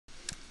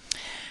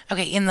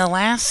Okay, in the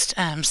last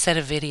set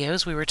of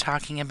videos, we were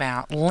talking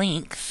about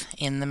length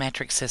in the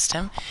metric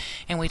system,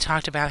 and we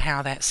talked about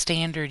how that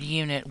standard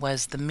unit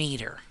was the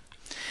meter.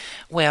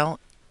 Well,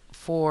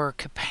 for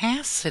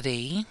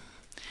capacity,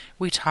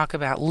 we talk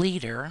about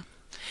liter,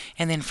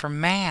 and then for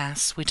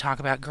mass, we talk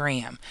about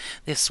gram.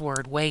 This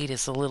word weight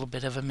is a little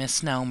bit of a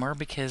misnomer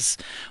because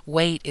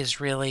weight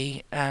is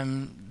really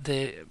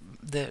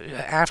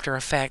the after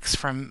effects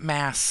from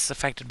mass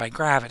affected by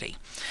gravity.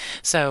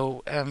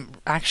 So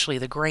actually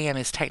the gram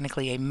is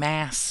technically a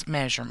mass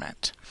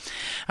measurement.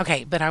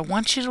 Okay, but I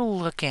want you to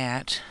look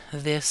at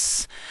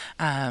this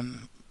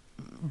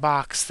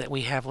box that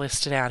we have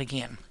listed out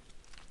again.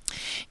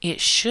 It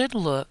should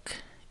look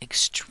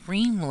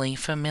extremely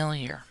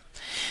familiar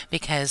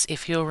because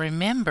if you'll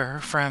remember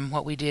from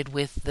what we did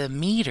with the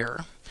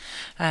meter,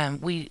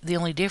 the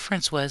only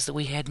difference was that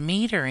we had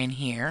meter in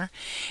here,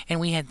 and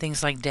we had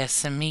things like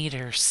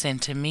decimeter,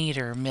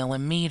 centimeter,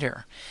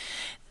 millimeter.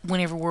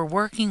 Whenever we're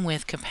working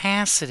with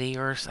capacity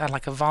or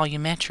like a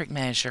volumetric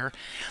measure,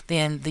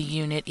 then the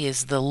unit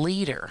is the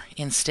liter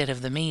instead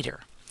of the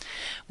meter.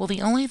 Well,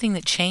 the only thing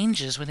that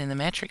changes within the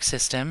metric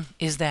system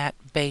is that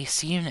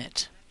base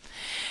unit.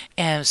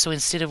 And so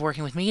instead of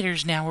working with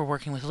meters, now we're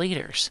working with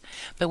liters.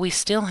 But we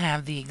still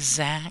have the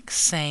exact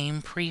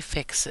same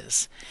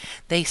prefixes.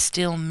 They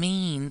still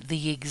mean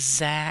the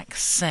exact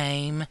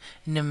same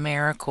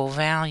numerical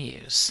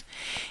values.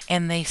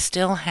 And they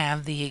still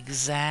have the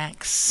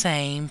exact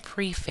same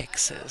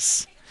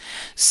prefixes.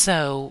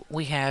 So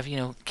we have,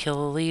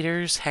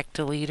 kiloliters,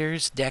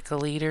 hectoliters,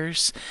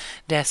 decaliters,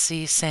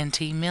 deci,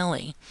 centi,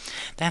 milli.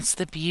 That's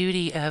the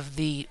beauty of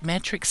the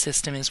metric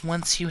system is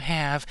once you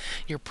have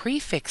your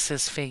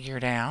prefixes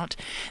figured out,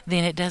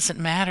 then it doesn't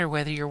matter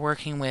whether you're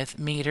working with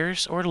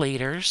meters or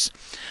liters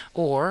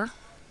or,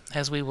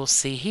 as we will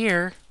see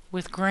here,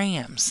 with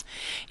grams.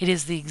 It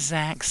is the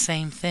exact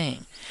same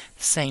thing.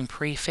 Same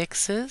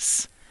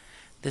prefixes,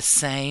 the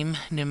same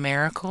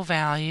numerical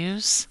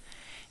values,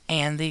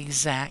 and the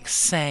exact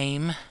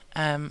same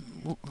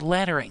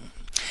lettering.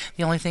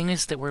 The only thing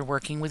is that we're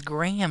working with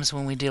grams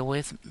when we deal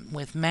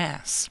with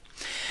mass.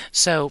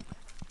 So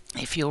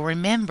if you'll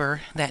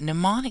remember that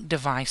mnemonic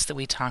device that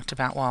we talked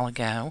about a while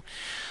ago,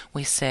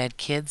 we said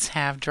kids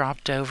have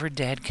dropped over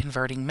dead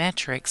converting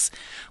metrics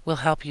will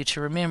help you to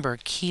remember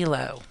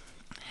kilo,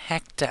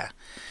 hecta,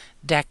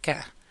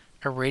 deca,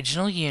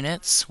 original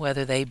units,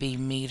 whether they be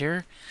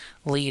meter,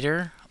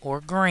 liter, or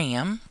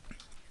gram.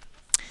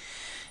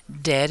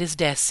 Dead is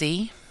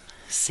deci,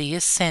 C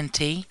is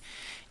centi,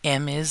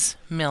 M is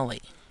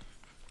milli.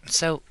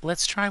 So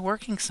let's try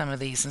working some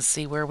of these and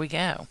see where we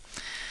go.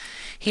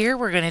 Here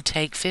we're going to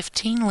take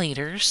 15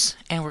 liters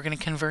and we're going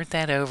to convert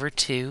that over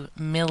to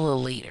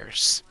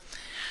milliliters.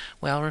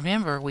 Well,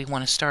 remember, we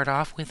want to start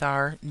off with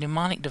our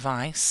mnemonic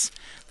device.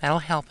 That'll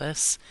help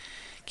us.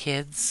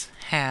 Kids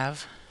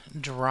have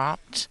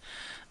dropped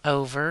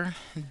over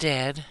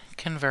dead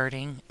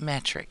converting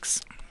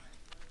metrics.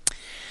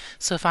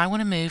 So if I want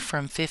to move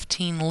from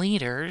 15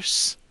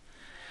 liters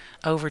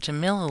over to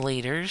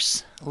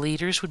milliliters,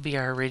 liters would be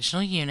our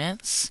original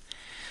units.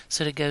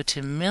 So to go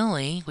to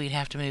milli, we'd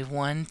have to move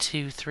 1,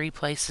 2, 3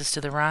 places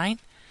to the right.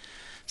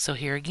 So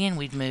here again,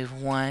 we'd move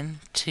 1,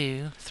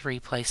 2, 3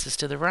 places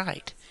to the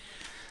right.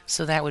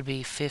 So that would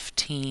be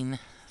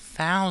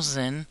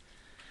 15,000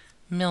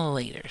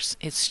 milliliters.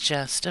 It's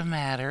just a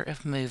matter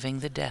of moving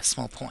the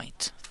decimal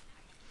point.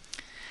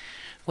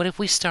 What if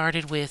we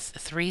started with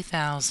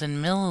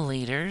 3,000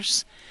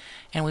 milliliters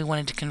and we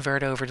wanted to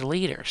convert over to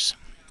liters?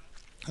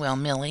 Well,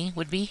 milli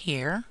would be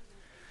here.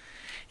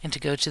 And to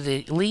go to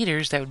the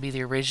liters, that would be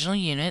the original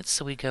unit.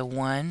 So we go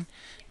 1,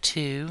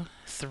 2,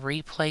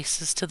 3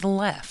 places to the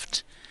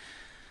left.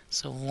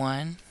 So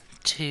 1,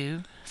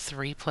 2,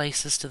 3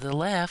 places to the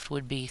left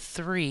would be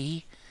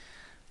 3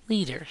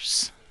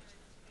 liters.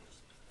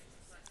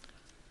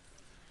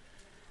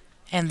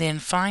 And then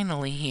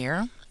finally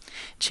here,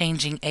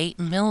 changing 8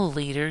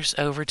 milliliters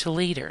over to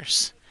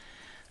liters.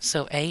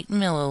 So 8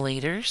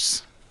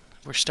 milliliters,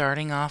 we're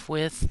starting off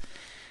with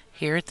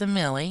here at the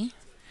milli.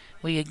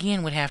 We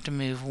again would have to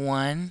move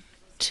 1,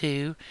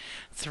 2,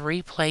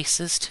 3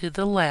 places to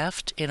the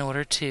left in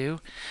order to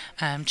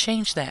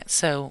change that.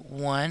 So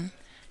 1,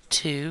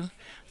 2,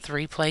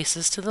 3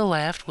 places to the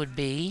left would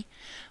be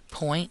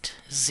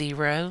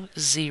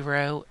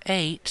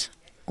 0.008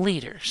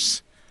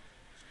 liters.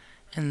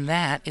 And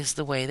that is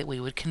the way that we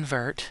would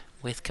convert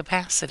with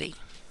capacity.